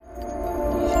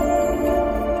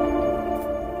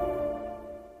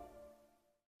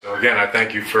again, I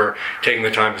thank you for taking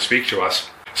the time to speak to us.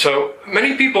 So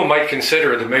many people might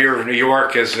consider the mayor of New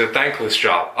York as a thankless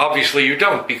job. Obviously you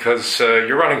don't, because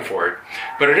you're running for it.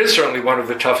 But it is certainly one of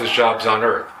the toughest jobs on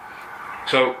earth.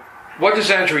 So what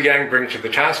does Andrew Yang bring to the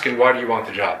task, and why do you want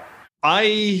the job?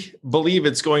 I believe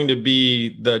it's going to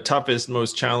be the toughest,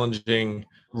 most challenging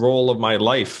role of my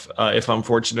life if I'm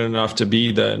fortunate enough to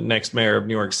be the next mayor of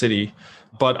New York City.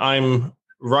 But I'm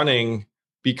running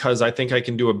because I think I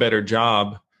can do a better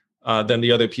job than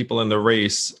the other people in the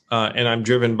race. And I'm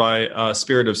driven by a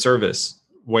spirit of service,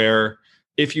 where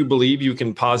if you believe you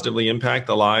can positively impact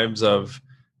the lives of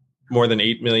more than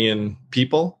 8 million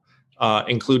people,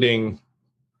 including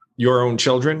your own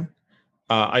children,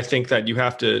 I think that you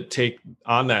have to take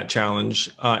on that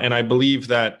challenge. And I believe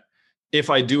that if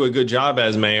I do a good job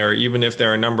as mayor, even if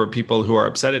there are a number of people who are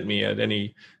upset at me at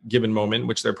any given moment,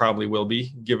 which there probably will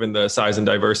be, given the size and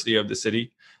diversity of the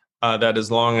city, that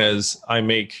as long as I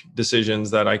make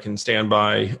decisions that I can stand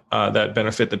by that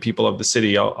benefit the people of the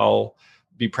city, I'll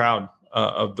be proud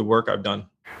of the work I've done.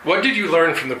 What did you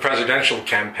learn from the presidential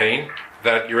campaign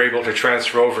that you're able to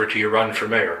transfer over to your run for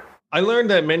mayor? I learned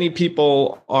that many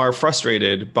people are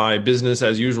frustrated by business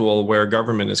as usual where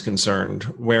government is concerned,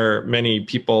 where many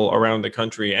people around the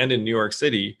country and in New York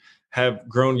City have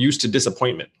grown used to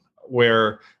disappointment,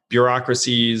 where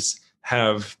bureaucracies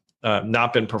have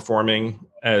not been performing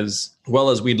as well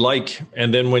as we'd like.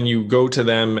 And then when you go to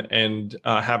them and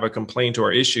have a complaint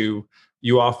or issue,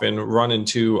 you often run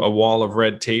into a wall of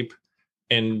red tape,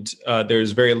 and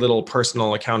there's very little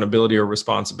personal accountability or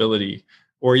responsibility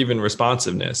or even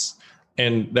responsiveness.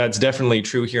 And that's definitely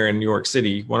true here in New York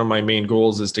City. One of my main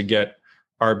goals is to get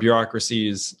our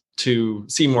bureaucracies to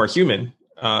seem more human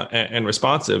and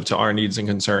responsive to our needs and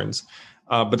concerns.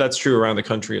 But that's true around the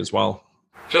country as well.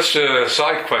 Just a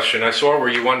side question. I saw where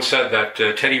you once said that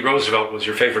Teddy Roosevelt was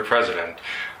your favorite president.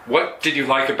 What did you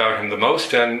like about him the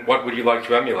most, and what would you like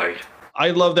to emulate? I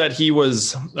love that he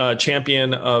was a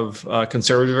champion of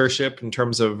conservatorship in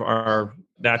terms of our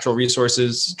natural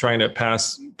resources, trying to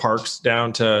pass parks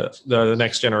down to the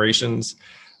next generations.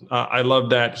 I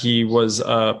love that he was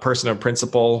a person of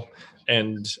principle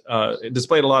and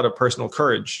displayed a lot of personal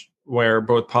courage where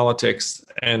both politics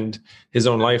and his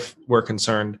own life were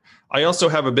concerned. I also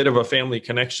have a bit of a family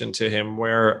connection to him,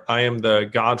 where I am the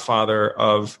godfather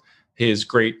of his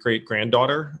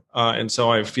great-great-granddaughter. And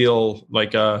so I feel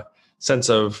like a sense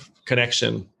of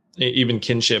connection, even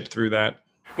kinship through that.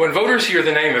 When voters hear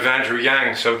the name of Andrew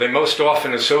Yang, so they most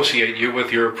often associate you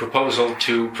with your proposal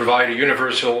to provide a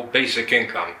universal basic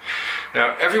income.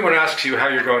 Now, everyone asks you how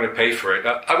you're going to pay for it.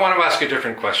 I want to ask a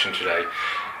different question today.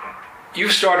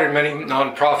 You've started many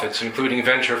nonprofits, including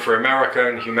Venture for America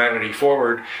and Humanity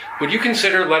Forward. Would you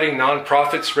consider letting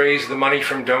nonprofits raise the money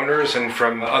from donors and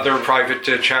from other private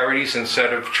charities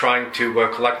instead of trying to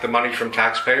collect the money from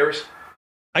taxpayers?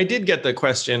 I did get the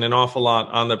question an awful lot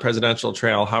on the presidential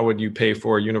trail, how would you pay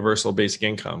for universal basic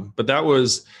income? But that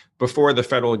was before the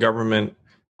federal government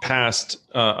passed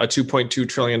a $2.2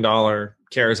 trillion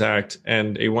CARES Act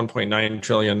and a $1.9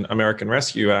 trillion American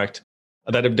Rescue Act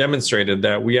that have demonstrated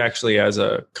that we actually as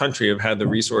a country have had the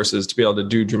resources to be able to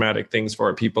do dramatic things for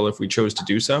our people if we chose to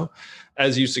do so.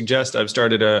 As you suggest, I've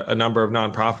started a number of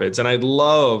nonprofits, and I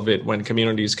love it when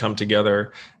communities come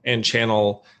together and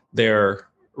channel their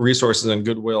resources and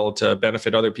goodwill to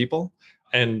benefit other people.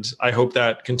 And I hope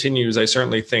that continues. I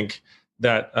certainly think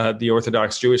that the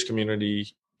Orthodox Jewish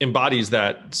community embodies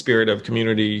that spirit of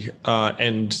community.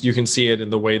 And you can see it in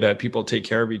the way that people take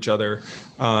care of each other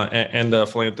and the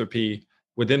philanthropy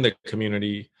within the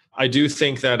community. I do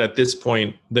think that at this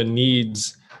point, the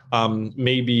needs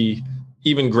may be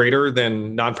even greater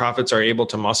than nonprofits are able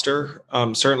to muster.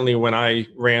 Certainly when I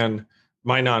ran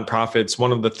my nonprofits,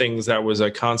 one of the things that was a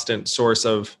constant source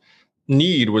of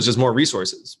need was just more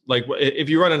resources. Like if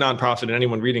you run a nonprofit, and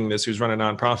anyone reading this who's run a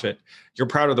nonprofit, you're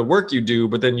proud of the work you do,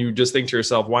 but then you just think to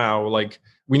yourself, wow, like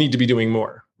we need to be doing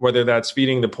more, whether that's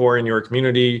feeding the poor in your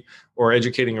community or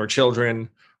educating your children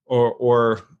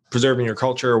or preserving your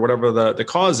culture or whatever the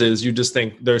cause is. You just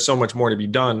think there's so much more to be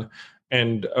done.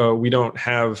 And we don't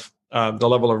have the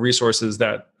level of resources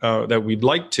that we'd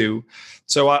like to.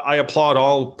 So I applaud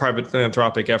all private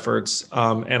philanthropic efforts,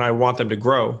 and I want them to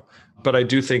grow. But I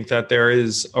do think that there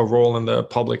is a role in the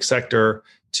public sector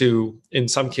to, in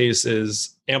some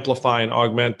cases, amplify and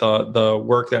augment the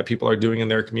work that people are doing in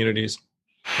their communities.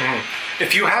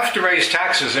 If you have to raise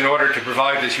taxes in order to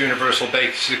provide this universal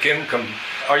basic income,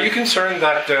 are you concerned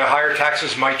that higher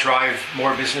taxes might drive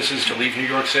more businesses to leave New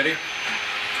York City?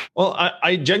 Well,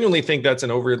 I genuinely think that's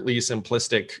an overly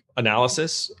simplistic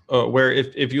analysis, where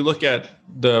if you look at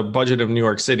the budget of New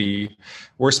York City,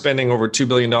 we're spending over $2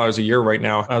 billion a year right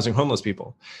now housing homeless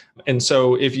people. And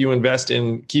so if you invest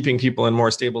in keeping people in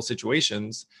more stable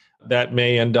situations, that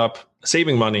may end up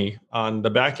saving money on the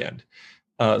back end.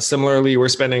 Similarly, we're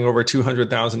spending over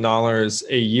 $200,000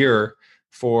 a year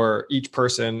for each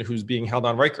person who's being held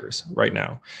on Rikers right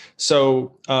now.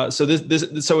 So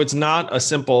it's not a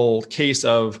simple case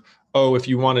of, oh, if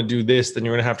you want to do this, then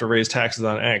you're going to have to raise taxes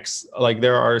on X. Like,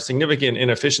 there are significant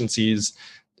inefficiencies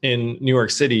in New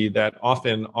York City that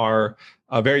often are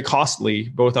very costly,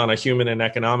 both on a human and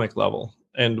economic level.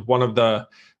 And one of the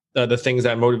things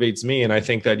that motivates me, and I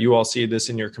think that you all see this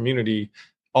in your community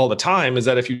all the time, is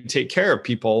that if you take care of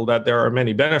people, that there are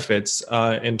many benefits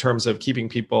in terms of keeping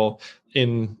people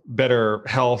in better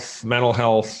health, mental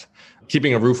health,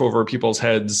 keeping a roof over people's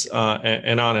heads,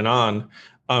 and on and on.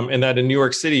 And that in New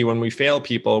York City, when we fail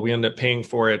people, we end up paying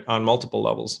for it on multiple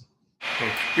levels.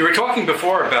 You were talking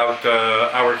before about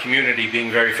our community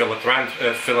being very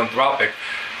philanthropic.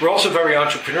 We're also very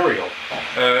entrepreneurial.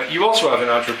 You also have an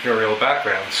entrepreneurial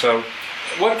background. So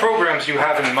what programs do you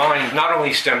have in mind not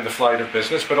only stem the flight of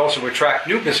business, but also attract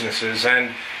new businesses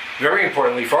and, very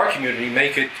importantly for our community,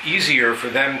 make it easier for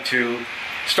them to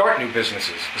start new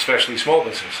businesses, especially small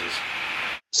businesses?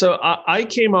 So I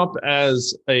came up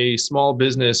as a small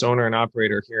business owner and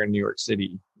operator here in New York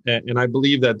City. And I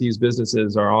believe that these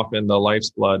businesses are often the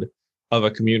lifeblood of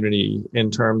a community in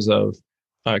terms of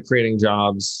creating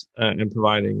jobs and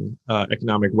providing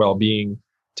economic well-being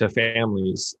to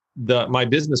families. My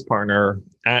business partner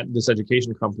at this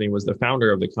education company was the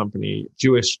founder of the company,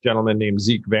 Jewish gentleman named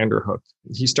Zeke Vanderhook.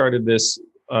 He started this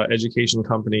education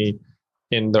company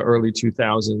in the early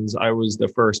 2000s. I was the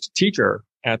first teacher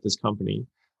at this company.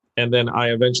 And then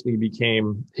I eventually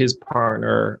became his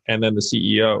partner and then the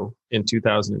CEO in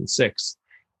 2006.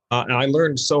 And I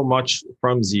learned so much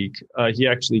from Zeke. He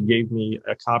actually gave me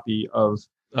a copy of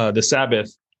The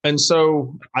Sabbath. And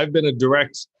so I've been a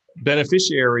direct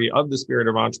beneficiary of the spirit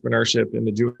of entrepreneurship in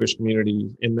the Jewish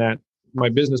community, in that my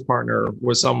business partner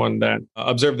was someone that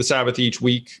observed the Sabbath each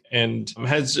week and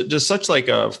has just such like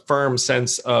a firm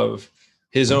sense of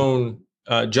his own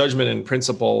judgment and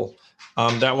principle,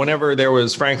 that whenever there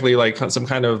was frankly like some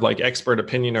kind of like expert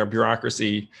opinion or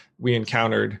bureaucracy we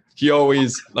encountered, he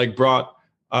always like brought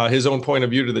his own point of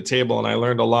view to the table, and I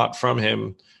learned a lot from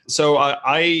him. So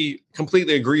I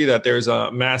completely agree that there's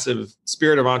a massive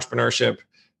spirit of entrepreneurship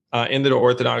in the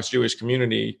Orthodox Jewish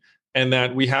community, and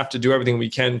that we have to do everything we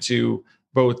can to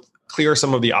both clear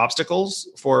some of the obstacles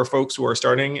for folks who are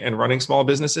starting and running small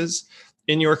businesses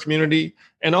in your community,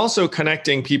 and also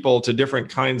connecting people to different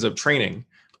kinds of training.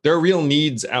 There are real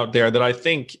needs out there that I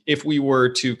think if we were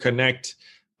to connect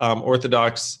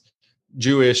Orthodox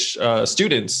Jewish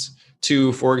students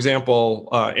to, for example,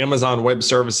 Amazon Web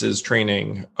Services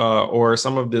training or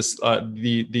some of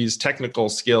these technical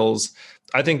skills,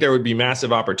 I think there would be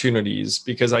massive opportunities,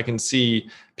 because I can see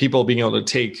people being able to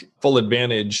take full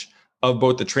advantage of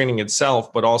both the training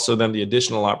itself, but also then the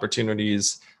additional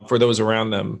opportunities for those around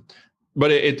them.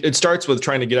 But it starts with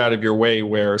trying to get out of your way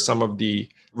where some of the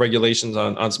regulations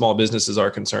on small businesses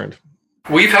are concerned.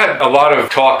 We've had a lot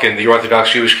of talk in the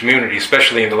Orthodox Jewish community,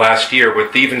 especially in the last year,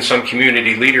 with even some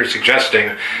community leaders suggesting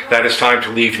that it's time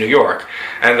to leave New York.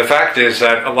 And the fact is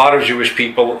that a lot of Jewish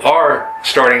people are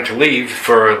starting to leave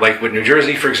for Lakewood, New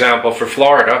Jersey, for example, for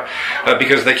Florida,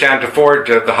 because they can't afford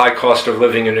the high cost of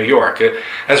living in New York.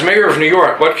 As mayor of New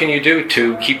York, what can you do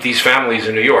to keep these families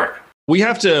in New York? We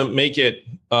have to make it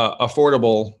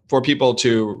affordable for people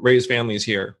to raise families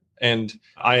here. And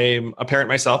I'm a parent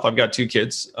myself. I've got two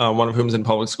kids, one of whom is in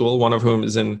public school, one of whom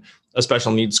is in a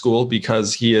special needs school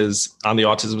because he is on the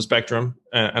autism spectrum.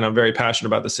 And I'm very passionate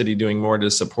about the city doing more to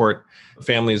support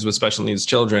families with special needs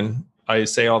children. I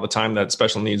say all the time that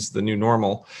special needs is the new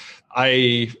normal.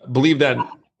 I believe that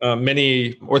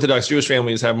many Orthodox Jewish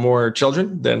families have more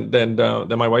children than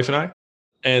my wife and I.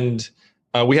 And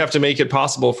we have to make it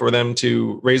possible for them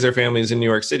to raise their families in New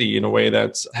York City in a way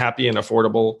that's happy and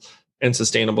affordable and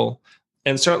sustainable.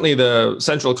 And certainly the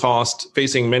central cost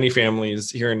facing many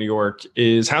families here in New York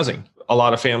is housing. A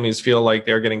lot of families feel like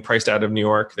they're getting priced out of New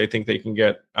York. They think they can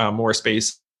get more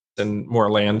space and more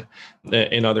land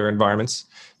in other environments.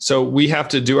 So we have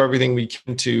to do everything we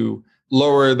can to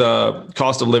lower the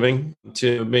cost of living,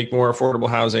 to make more affordable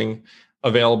housing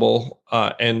available,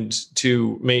 and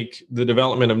to make the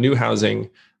development of new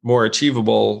housing more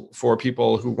achievable for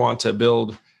people who want to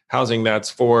build housing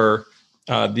that's for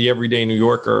the everyday New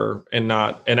Yorker and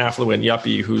not an affluent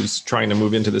yuppie who's trying to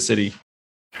move into the city.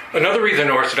 Another reason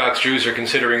Orthodox Jews are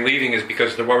considering leaving is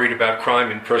because they're worried about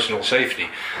crime and personal safety.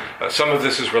 Some of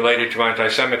this is related to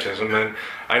anti-Semitism, and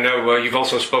I know you've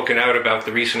also spoken out about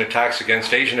the recent attacks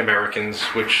against Asian Americans,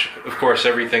 which, of course,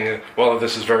 all of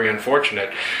this is very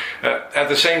unfortunate. At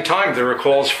the same time, there are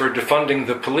calls for defunding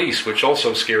the police, which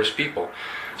also scares people.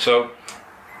 So,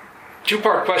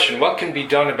 two-part question: what can be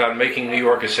done about making New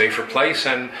York a safer place?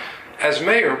 And as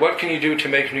mayor, what can you do to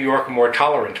make New York a more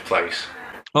tolerant place?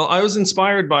 Well, I was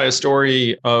inspired by a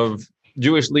story of a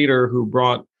Jewish leader who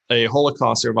brought a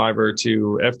Holocaust survivor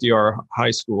to FDR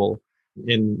High School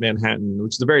in Manhattan,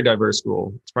 which is a very diverse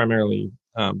school. It's primarily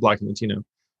Black and Latino.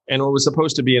 And what was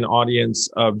supposed to be an audience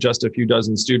of just a few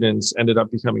dozen students ended up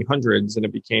becoming hundreds, and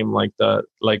it became like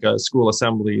a school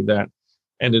assembly that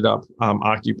ended up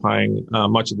occupying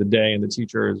much of the day, and the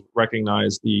teachers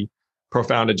recognized the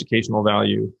profound educational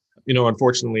value.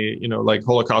 Unfortunately, like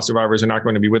Holocaust survivors are not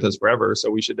going to be with us forever. So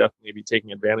we should definitely be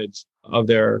taking advantage of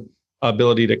their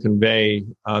ability to convey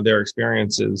their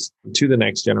experiences to the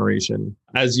next generation.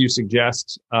 As you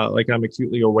suggest, I'm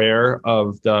acutely aware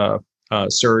of the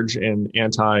surge in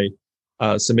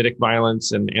anti-Semitic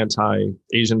violence and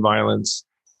anti-Asian violence.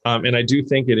 And I do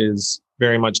think it is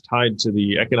very much tied to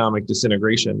the economic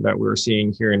disintegration that we're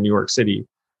seeing here in New York City,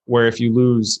 where if you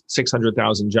lose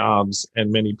 600,000 jobs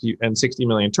and 60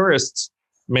 million tourists,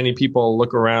 many people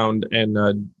look around and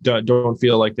don't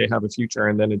feel like they have a future,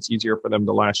 and then it's easier for them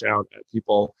to lash out at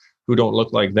people who don't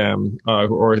look like them,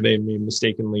 or they may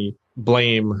mistakenly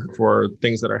blame for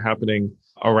things that are happening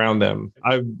around them.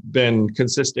 I've been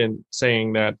consistent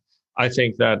saying that I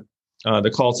think that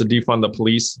the calls to defund the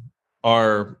police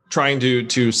are trying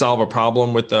to solve a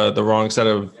problem with the wrong set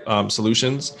of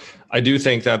solutions. I do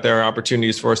think that there are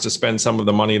opportunities for us to spend some of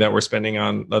the money that we're spending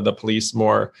on the police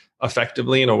more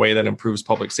effectively in a way that improves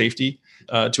public safety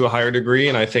to a higher degree.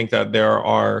 And I think that there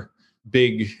are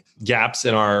big gaps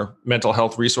in our mental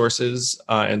health resources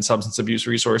and substance abuse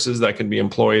resources that can be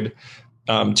employed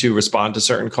to respond to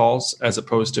certain calls, as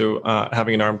opposed to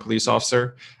having an armed police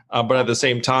officer. But at the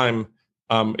same time,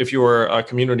 if you're a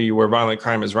community where violent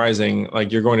crime is rising,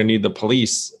 you're going to need the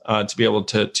police to be able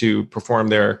to perform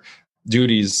their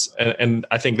duties. And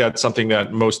I think that's something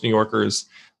that most New Yorkers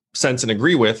sense and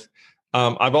agree with.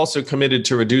 I've also committed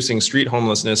to reducing street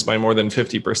homelessness by more than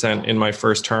 50% in my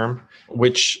first term,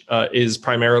 which is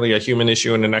primarily a human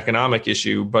issue and an economic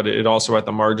issue, but it also at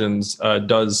the margins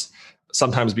does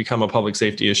sometimes become a public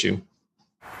safety issue.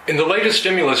 In the latest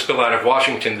stimulus bill out of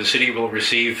Washington, the city will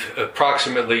receive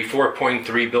approximately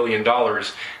 $4.3 billion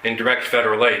in direct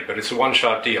federal aid, but it's a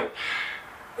one-shot deal.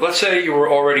 Let's say you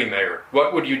were already mayor.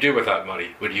 What would you do with that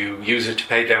money? Would you use it to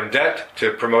pay down debt,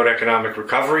 to promote economic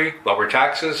recovery, lower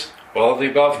taxes, all of the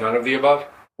above, none of the above?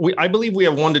 I believe we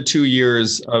have 1 to 2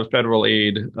 years of federal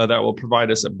aid that will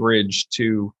provide us a bridge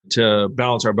to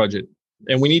balance our budget.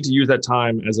 And we need to use that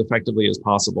time as effectively as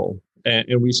possible.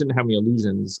 And we shouldn't have any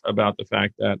illusions about the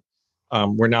fact that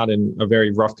we're not in a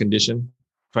very rough condition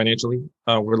financially.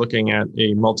 We're looking at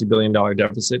a multi-billion-dollar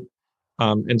deficit.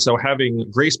 And so having a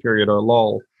grace period or a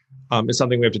lull is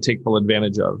something we have to take full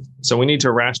advantage of. So we need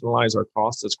to rationalize our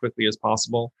costs as quickly as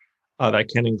possible. That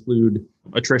can include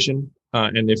attrition.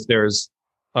 And if there's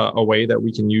a way that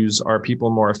we can use our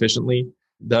people more efficiently,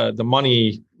 the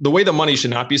way the money should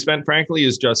not be spent, frankly,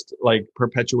 is just like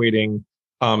perpetuating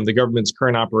the government's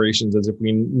current operations as if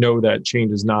we know that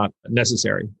change is not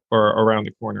necessary or around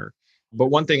the corner. But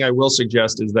one thing I will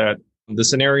suggest is that the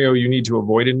scenario you need to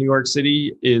avoid in New York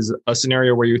City is a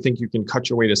scenario where you think you can cut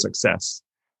your way to success.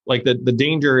 Like the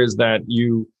danger is that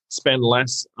you spend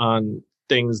less on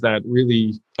things that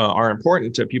really are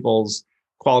important to people's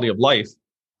quality of life.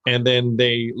 And then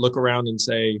they look around and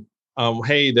say,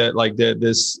 hey,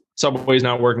 this subway is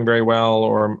not working very well,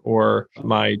 or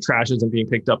my trash isn't being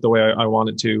picked up the way I want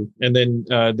it to. And then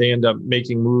they end up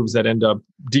making moves that end up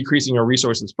decreasing your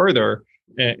resources further,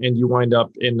 and you wind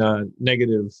up in a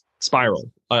negative spiral.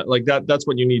 That's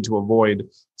what you need to avoid.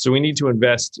 So we need to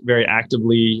invest very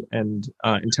actively and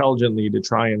intelligently to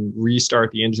try and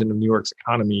restart the engine of New York's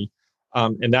economy.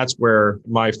 And that's where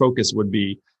my focus would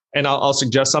be. And I'll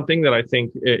suggest something that I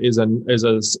think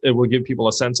it will give people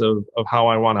a sense of how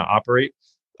I want to operate.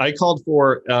 I called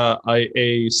for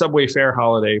a subway fare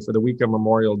holiday for the week of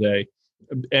Memorial Day,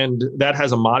 and that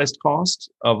has a modest cost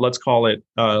of, let's call it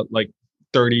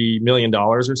 $30 million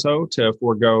or so to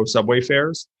forego subway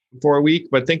fares for a week.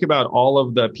 But think about all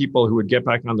of the people who would get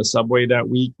back on the subway that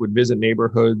week, would visit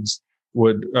neighborhoods,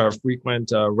 would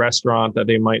frequent a restaurant that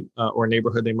they might or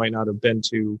neighborhood they might not have been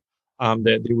to.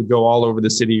 That they would go all over the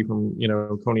city from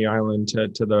Coney Island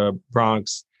to the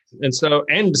Bronx And so,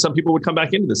 and some people would come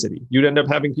back into the city. You'd end up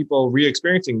having people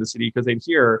re-experiencing the city because they'd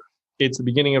hear it's the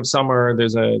beginning of summer.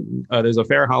 There's a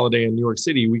fair holiday in New York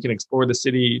City. We can explore the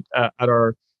city at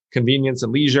our convenience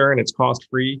and leisure, and it's cost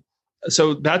free.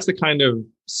 So that's the kind of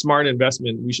smart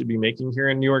investment we should be making here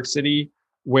in New York City,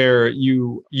 where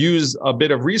you use a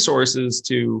bit of resources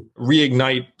to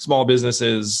reignite small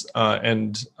businesses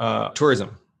and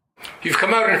tourism. You've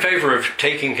come out in favor of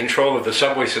taking control of the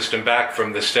subway system back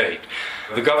from the state.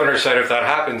 The governor said if that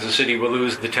happens, the city will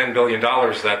lose the $10 billion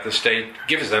that the state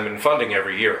gives them in funding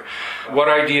every year. What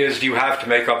ideas do you have to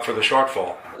make up for the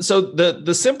shortfall? So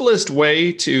the simplest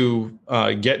way to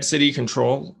get city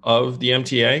control of the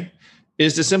MTA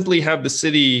is to simply have the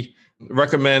city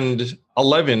recommend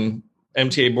 11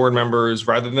 MTA board members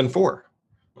rather than 4.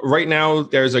 Right now,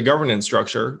 there's a governance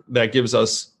structure that gives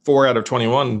us 4 out of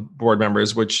 21 board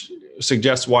members, which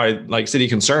suggests why city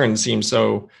concerns seem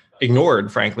so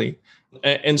ignored, frankly.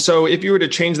 And so if you were to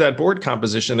change that board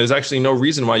composition, there's actually no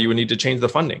reason why you would need to change the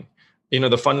funding.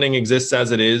 The funding exists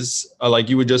as it is.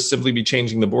 You would just simply be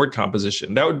changing the board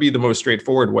composition. That would be the most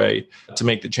straightforward way to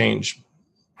make the change.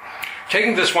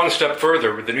 Taking this one step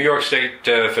further, the New York State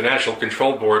Financial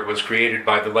Control Board was created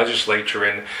by the legislature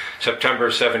in September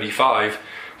 '75.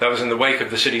 That was in the wake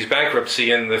of the city's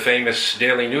bankruptcy and the famous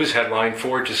Daily News headline,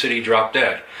 "Ford to City Drop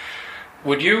Dead."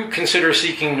 Would you consider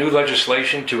seeking new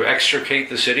legislation to extricate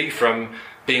the city from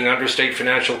being under state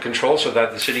financial control so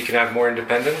that the city can have more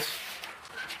independence?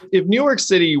 If New York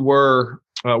City were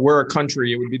a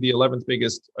country, it would be the 11th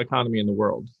biggest economy in the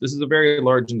world. This is a very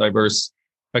large and diverse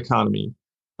economy.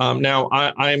 Now,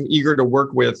 I'm eager to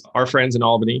work with our friends in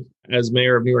Albany. As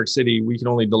mayor of New York City, we can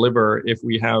only deliver if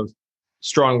we have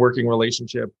strong working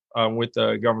relationship with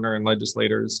the governor and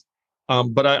legislators.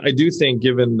 But I do think,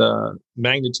 given the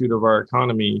magnitude of our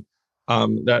economy,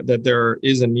 that there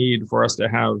is a need for us to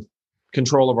have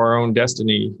control of our own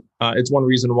destiny. It's one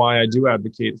reason why I do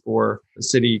advocate for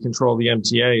city control of the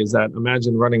MTA, is that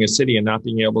imagine running a city and not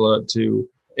being able to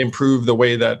improve the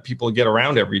way that people get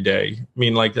around every day. I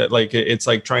mean, it's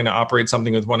like trying to operate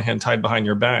something with one hand tied behind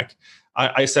your back.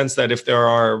 I sense that if there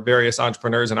are various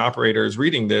entrepreneurs and operators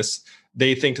reading this,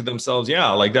 they think to themselves,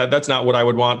 that's not what I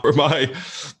would want for my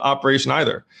operation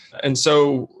either. And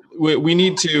so we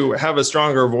need to have a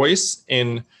stronger voice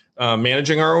in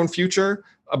managing our own future,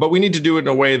 but we need to do it in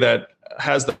a way that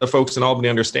has the folks in Albany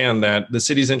understand that the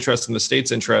city's interests and the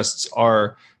state's interests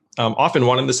are often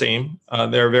one and the same.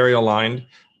 They're very aligned,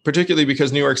 particularly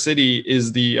because New York City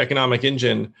is the economic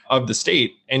engine of the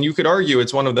state. And you could argue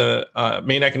it's one of the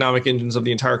main economic engines of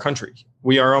the entire country.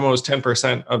 We are almost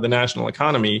 10% of the national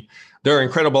economy. There are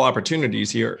incredible opportunities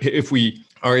here if we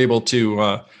are able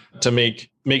to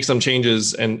make some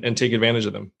changes and take advantage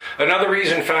of them. Another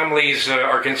reason families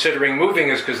are considering moving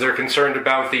is because they're concerned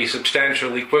about the substantial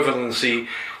equivalency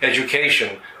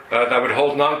education that would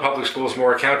hold non-public schools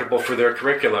more accountable for their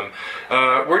curriculum.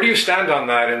 Where do you stand on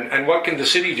that, and what can the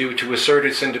city do to assert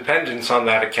its independence on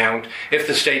that account if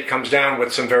the state comes down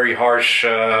with some very harsh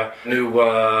new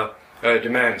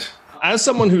demands? As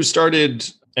someone who started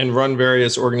and run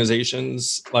various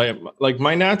organizations, like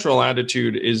my natural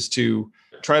attitude is to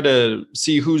try to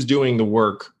see who's doing the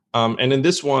work. And in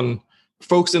this one,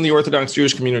 folks in the Orthodox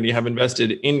Jewish community have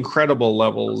invested incredible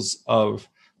levels of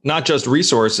not just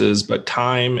resources, but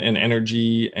time and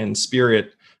energy and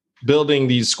spirit, building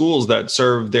these schools that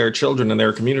serve their children and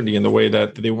their community in the way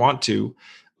that they want to.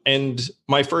 And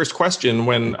my first question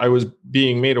when I was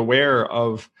being made aware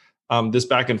of this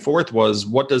back and forth was,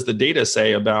 what does the data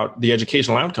say about the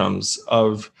educational outcomes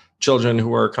of children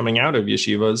who are coming out of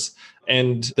yeshivas?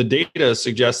 And the data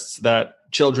suggests that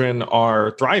children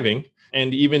are thriving.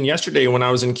 And even yesterday, when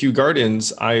I was in Kew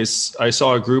Gardens, I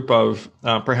saw a group of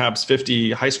perhaps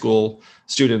 50 high school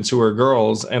students who are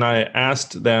girls, and I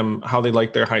asked them how they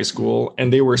liked their high school.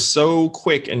 And they were so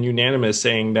quick and unanimous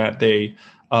saying that they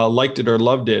liked it or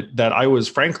loved it, that I was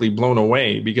frankly blown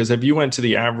away. Because if you went to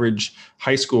the average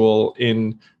high school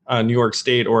in New York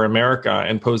State or America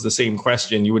and posed the same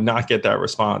question, you would not get that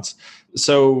response.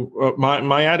 So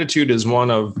my attitude is one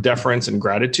of deference and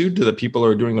gratitude to the people who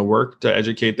are doing the work to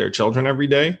educate their children every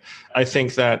day. I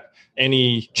think that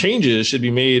any changes should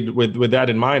be made with that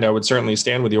in mind. I would certainly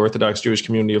stand with the Orthodox Jewish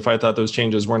community if I thought those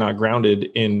changes were not grounded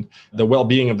in the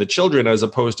well-being of the children, as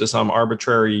opposed to some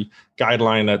arbitrary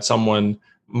guideline that someone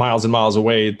miles and miles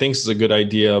away thinks is a good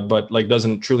idea, but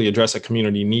doesn't truly address a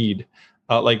community need.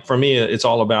 For me, it's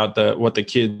all about what the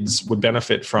kids would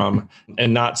benefit from,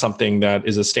 and not something that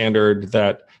is a standard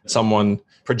that someone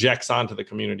projects onto the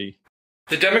community.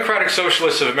 The Democratic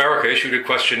Socialists of America issued a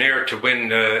questionnaire to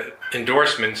win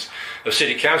endorsements of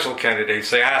city council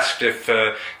candidates. They asked if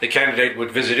the candidate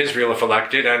would visit Israel if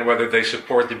elected and whether they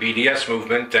support the BDS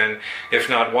movement, and if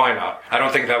not, why not. I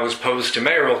don't think that was posed to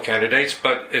mayoral candidates,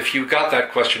 but if you got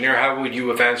that questionnaire, how would you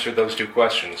have answered those two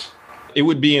questions? It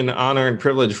would be an honor and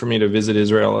privilege for me to visit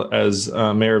Israel as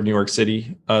mayor of New York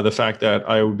City. The fact that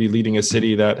I would be leading a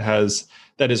city that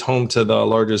is home to the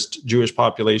largest Jewish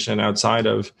population outside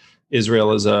of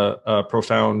Israel is a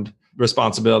profound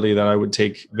responsibility that I would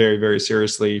take very, very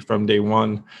seriously from day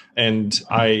one. And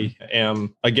I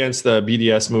am against the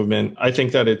BDS movement. I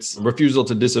think that its refusal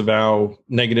to disavow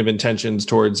negative intentions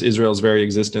towards Israel's very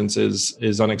existence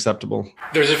is unacceptable.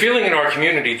 There's a feeling in our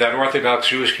community that Orthodox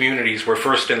Jewish communities were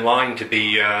first in line to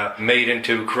be made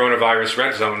into coronavirus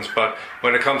red zones, but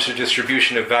when it comes to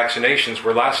distribution of vaccinations,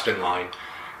 we're last in line.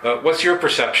 What's your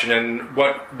perception, and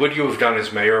what would you have done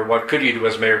as mayor? What could you do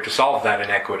as mayor to solve that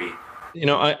inequity?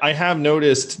 I have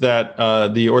noticed that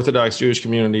the Orthodox Jewish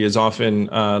community is often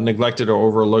neglected or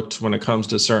overlooked when it comes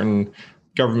to certain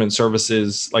government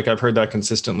services. Like, I've heard that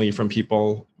consistently from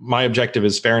people. My objective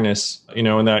is fairness,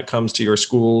 and that comes to your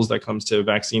schools, that comes to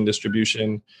vaccine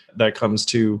distribution, that comes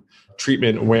to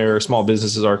treatment where small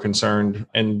businesses are concerned.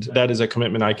 And that is a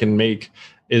commitment I can make,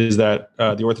 is that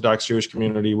the Orthodox Jewish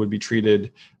community would be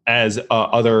treated as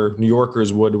other New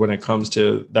Yorkers would when it comes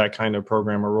to that kind of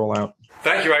program or rollout.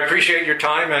 Thank you. I appreciate your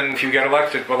time, and if you get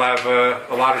elected, we'll have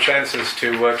a lot of chances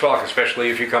to talk, especially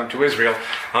if you come to Israel.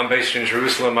 I'm based in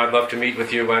Jerusalem. I'd love to meet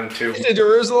with you and to...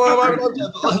 Jerusalem,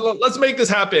 let's make this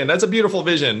happen. That's a beautiful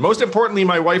vision. Most importantly,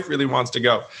 my wife really wants to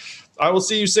go. I will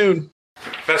see you soon.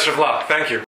 Best of luck. Thank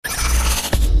you.